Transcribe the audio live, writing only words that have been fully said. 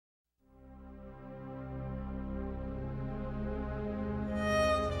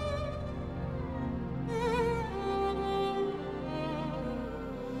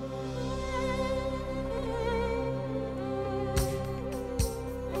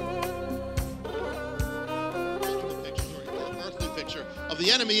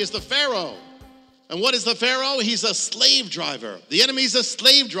the enemy is the Pharaoh. And what is the Pharaoh? He's a slave driver. The enemy is a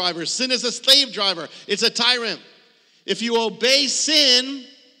slave driver. Sin is a slave driver. It's a tyrant. If you obey sin,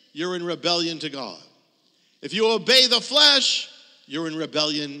 you're in rebellion to God. If you obey the flesh, you're in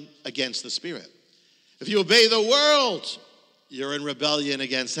rebellion against the Spirit. If you obey the world, you're in rebellion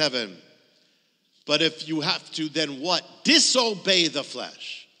against heaven. But if you have to then what? Disobey the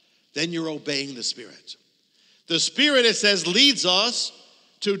flesh, then you're obeying the Spirit. The Spirit, it says, leads us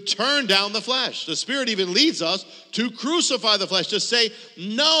to turn down the flesh. The Spirit even leads us to crucify the flesh, to say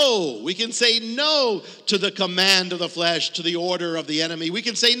no. We can say no to the command of the flesh, to the order of the enemy. We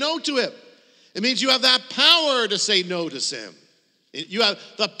can say no to it. It means you have that power to say no to sin. You have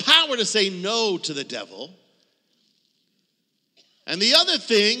the power to say no to the devil. And the other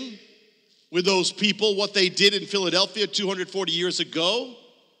thing with those people, what they did in Philadelphia 240 years ago,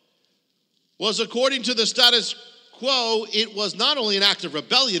 was according to the status quo, it was not only an act of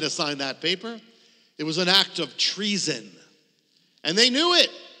rebellion to sign that paper, it was an act of treason. And they knew it.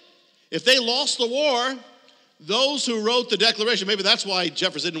 If they lost the war, those who wrote the Declaration, maybe that's why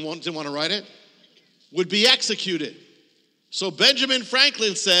Jefferson didn't want to write it, would be executed. So Benjamin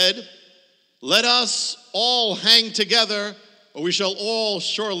Franklin said, "Let us all hang together, or we shall all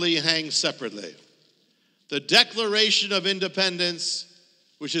surely hang separately." The Declaration of Independence,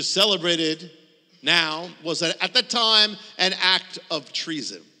 which is celebrated now, was at the time an act of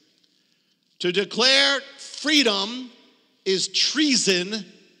treason. To declare freedom is treason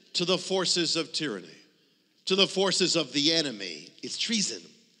to the forces of tyranny, to the forces of the enemy. It's treason.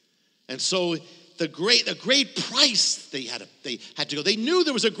 And so the great price they had to go. They knew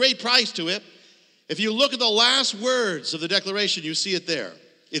there was a great price to it. If you look at the last words of the Declaration, you see it there.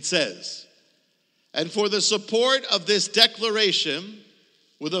 It says, "And for the support of this declaration,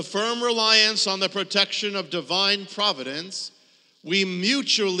 with a firm reliance on the protection of divine providence, we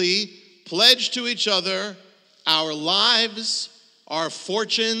mutually pledge to each other our lives, our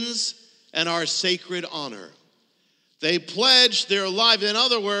fortunes, and our sacred honor." They pledged their life. In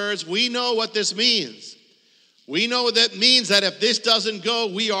other words, we know what this means. We know that means that if this doesn't go,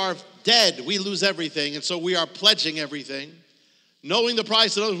 we are dead. We lose everything. And so we are pledging everything. Knowing the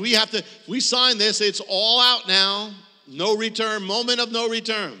price of those, we sign this, it's all out now. No return, moment of no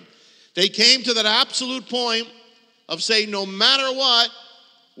return. They came to that absolute point of saying, no matter what,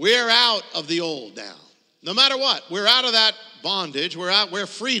 we're out of the old now. No matter what, we're out of that bondage. We're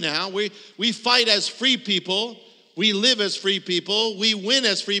free now. We fight as free people. We live as free people. We win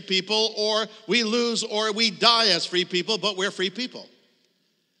as free people, or we lose or we die as free people, but we're free people.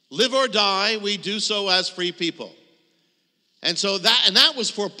 Live or die, we do so as free people. And so that was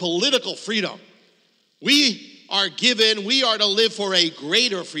for political freedom. We are to live for a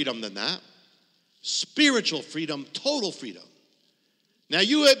greater freedom than that. Spiritual freedom, total freedom. Now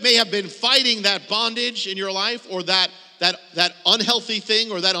you may have been fighting that bondage in your life, or that unhealthy thing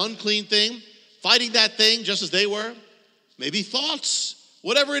or that unclean thing, fighting that thing just as they were. Maybe thoughts,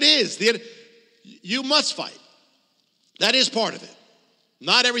 whatever it is, you must fight. That is part of it.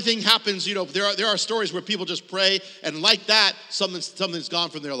 Not everything happens, there are stories where people just pray and like that, something's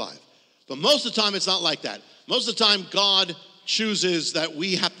gone from their life. But most of the time it's not like that. Most of the time, God chooses that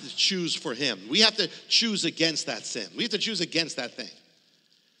we have to choose for him. We have to choose against that sin. We have to choose against that thing.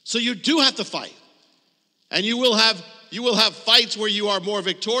 So you do have to fight. And you will have fights where you are more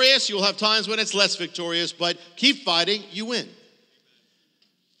victorious. You'll have times when it's less victorious, but keep fighting, you win.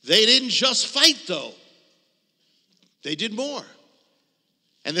 They didn't just fight, though. They did more.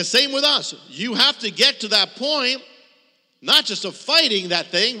 And the same with us. You have to get to that point, not just of fighting that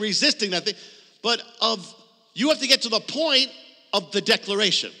thing, resisting that thing, but you have to get to the point of the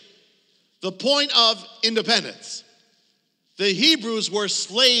declaration, the point of independence. The Hebrews were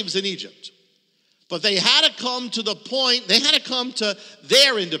slaves in Egypt, but they had to come to the point, they had to come to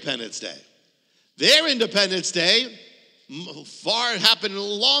their Independence Day. Their Independence Day, happened a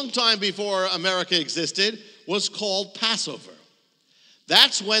long time before America existed, was called Passover.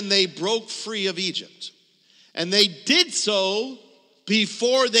 That's when they broke free of Egypt. And they did so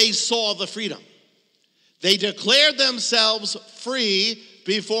before they saw the freedom. They declared themselves free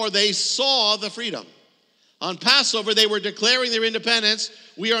before they saw the freedom. On Passover, they were declaring their independence.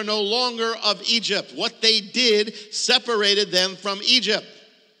 We are no longer of Egypt. What they did separated them from Egypt.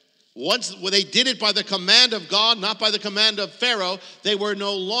 Once they did it by the command of God, not by the command of Pharaoh, they were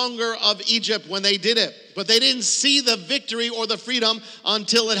no longer of Egypt when they did it. But they didn't see the victory or the freedom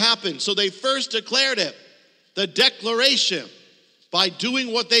until it happened. So they first declared it, the declaration, by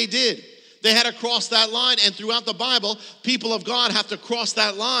doing what they did. They had to cross that line, and throughout the Bible, people of God have to cross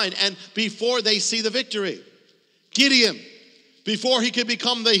that line and before they see the victory. Gideon, before he could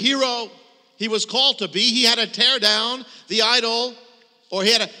become the hero he was called to be, he had to tear down the idol, or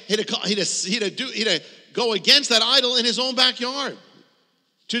he had to go against that idol in his own backyard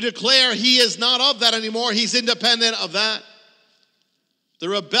to declare he is not of that anymore. He's independent of that. The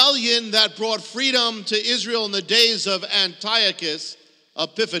rebellion that brought freedom to Israel in the days of Antiochus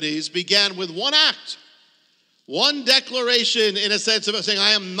Epiphanes began with one act, one declaration, in a sense of saying,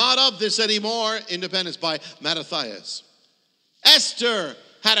 I am not of this anymore, independence by Mattathias. Esther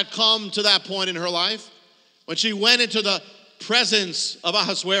had to come to that point in her life when she went into the presence of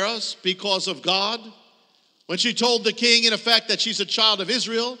Ahasuerus because of God. When she told the king, in effect, that she's a child of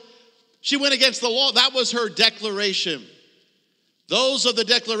Israel, she went against the law. That was her declaration. Those of the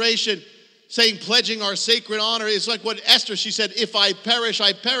declaration saying, pledging our sacred honor, is like what Esther, she said, if I perish,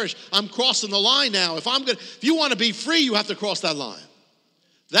 I perish. I'm crossing the line now. If you want to be free, you have to cross that line.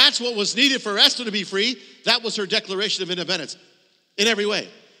 That's what was needed for Esther to be free. That was her declaration of independence in every way.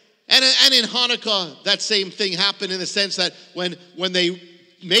 And in Hanukkah, that same thing happened in the sense that when they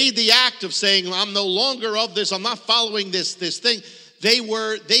made the act of saying, I'm no longer of this, I'm not following this thing, they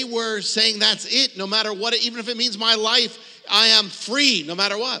were saying that's it, no matter what, even if it means my life, I am free no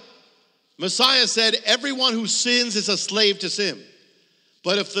matter what. Messiah said, everyone who sins is a slave to sin.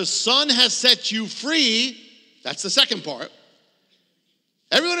 But if the Son has set you free, that's the second part.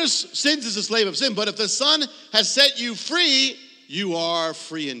 Everyone who sins is a slave of sin, but if the Son has set you free, you are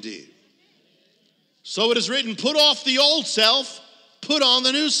free indeed. So it is written, put off the old self, put on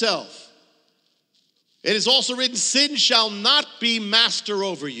the new self. It is also written, sin shall not be master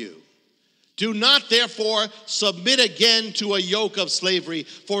over you. Do not therefore submit again to a yoke of slavery,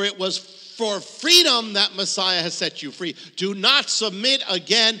 for it was for freedom that Messiah has set you free. Do not submit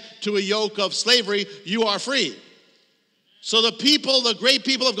again to a yoke of slavery. You are free. So the people, the great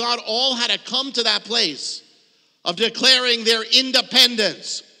people of God, all had to come to that place of declaring their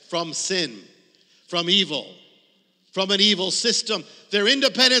independence from sin, from evil, from an evil system, their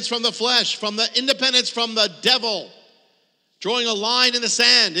independence from the flesh, from the independence from the devil, drawing a line in the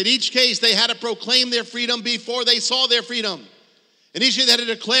sand. In each case, they had to proclaim their freedom before they saw their freedom. In each case, they had to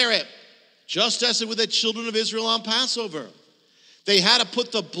declare it, just as with the children of Israel on Passover. They had to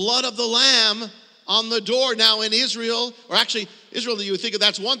put the blood of the lamb on the door. Now in Israel, or actually Israel, you would think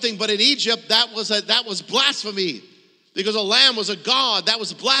that's one thing, but in Egypt, that was blasphemy. Because a lamb was a god. That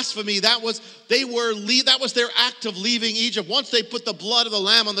was blasphemy. That was their act of leaving Egypt. Once they put the blood of the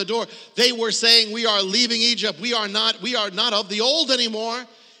lamb on the door, they were saying, we are leaving Egypt. We are not of the old anymore.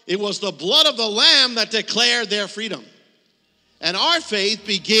 It was the blood of the lamb that declared their freedom. And our faith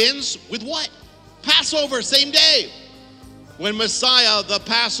begins with what? Passover, same day. When Messiah, the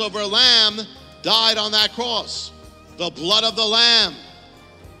Passover lamb, died on that cross. The blood of the lamb.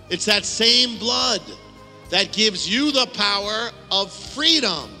 It's that same blood that gives you the power of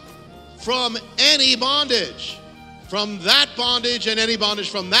freedom from any bondage. From that bondage and any bondage,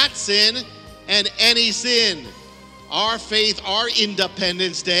 from that sin and any sin. Our faith, our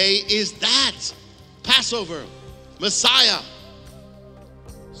Independence Day is that. Passover, Messiah,